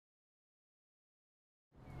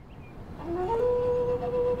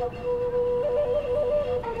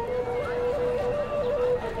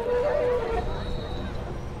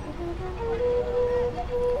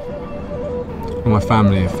My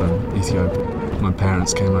family are from Ethiopia. My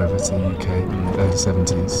parents came over to the UK in the early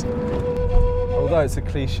 70s. Although it's a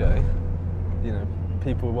cliche, you know,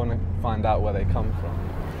 people want to find out where they come from.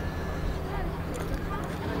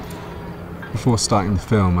 Before starting the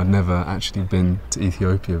film, I'd never actually been to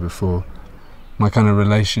Ethiopia before. My kind of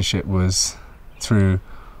relationship was through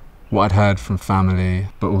what I'd heard from family,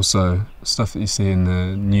 but also stuff that you see in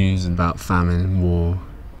the news about famine and war.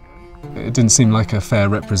 It didn't seem like a fair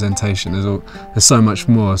representation. There's so much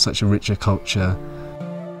more, such a richer culture.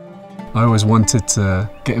 I always wanted to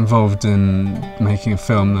get involved in making a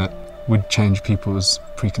film that would change people's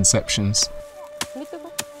preconceptions.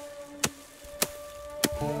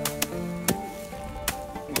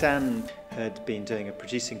 Dan had been doing a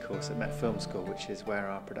producing course at Met Film School, which is where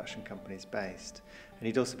our production company is based. And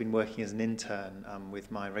he'd also been working as an intern with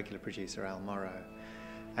my regular producer, Al Morrow.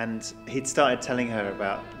 And he'd started telling her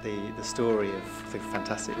about the story of the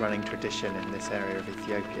fantastic running tradition in this area of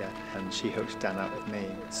Ethiopia, and she hooked Dan up with me.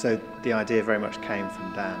 So the idea very much came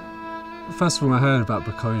from Dan. First of all, I heard about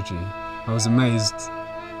Bekoji. I was amazed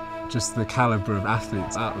just the calibre of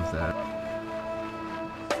athletes out of there.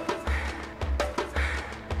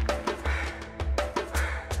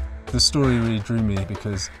 The story really drew me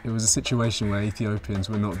because it was a situation where Ethiopians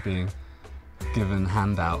were not being given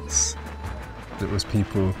handouts. It was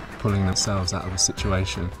people pulling themselves out of a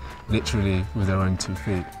situation, literally with their own 2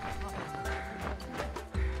 feet.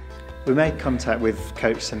 We made contact with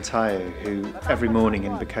Coach Sentayo, who every morning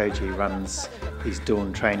in Bekoji runs these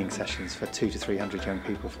dawn training sessions for 200 to 300 young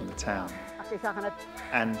people from the town.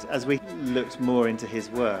 And as we looked more into his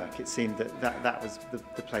work, it seemed that was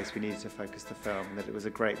the place we needed to focus the film, and that it was a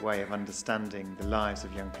great way of understanding the lives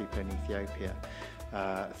of young people in Ethiopia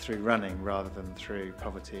through running rather than through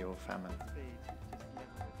poverty or famine.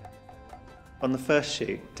 On the first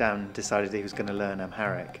shoot, Dan decided he was going to learn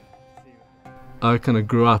Amharic. I kind of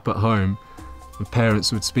grew up at home. My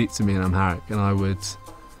parents would speak to me in Amharic and I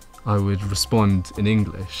would respond in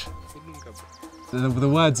English. The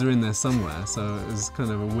words are in there somewhere, so it was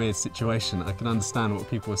kind of a weird situation. I could understand what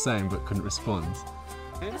people were saying but couldn't respond.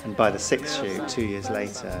 And by the sixth shoot, 2 years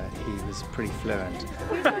later, he was pretty fluent.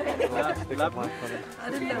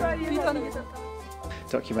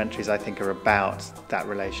 Documentaries, I think, are about that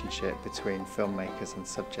relationship between filmmakers and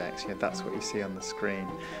subjects. You know, that's what you see on the screen.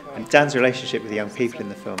 And Dan's relationship with the young people in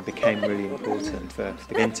the film became really important for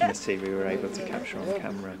the intimacy we were able to capture on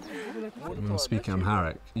camera. When you're speaking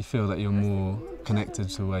Amharic, you feel that you're more connected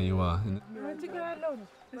to where you are. And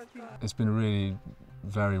it's been a really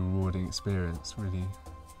very rewarding experience, really.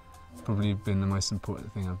 Probably been the most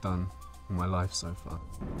important thing I've done in my life so far.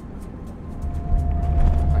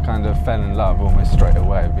 I kind of fell in love almost straight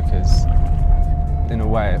away because, in a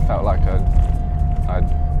way, it felt like I'd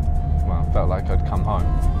come home.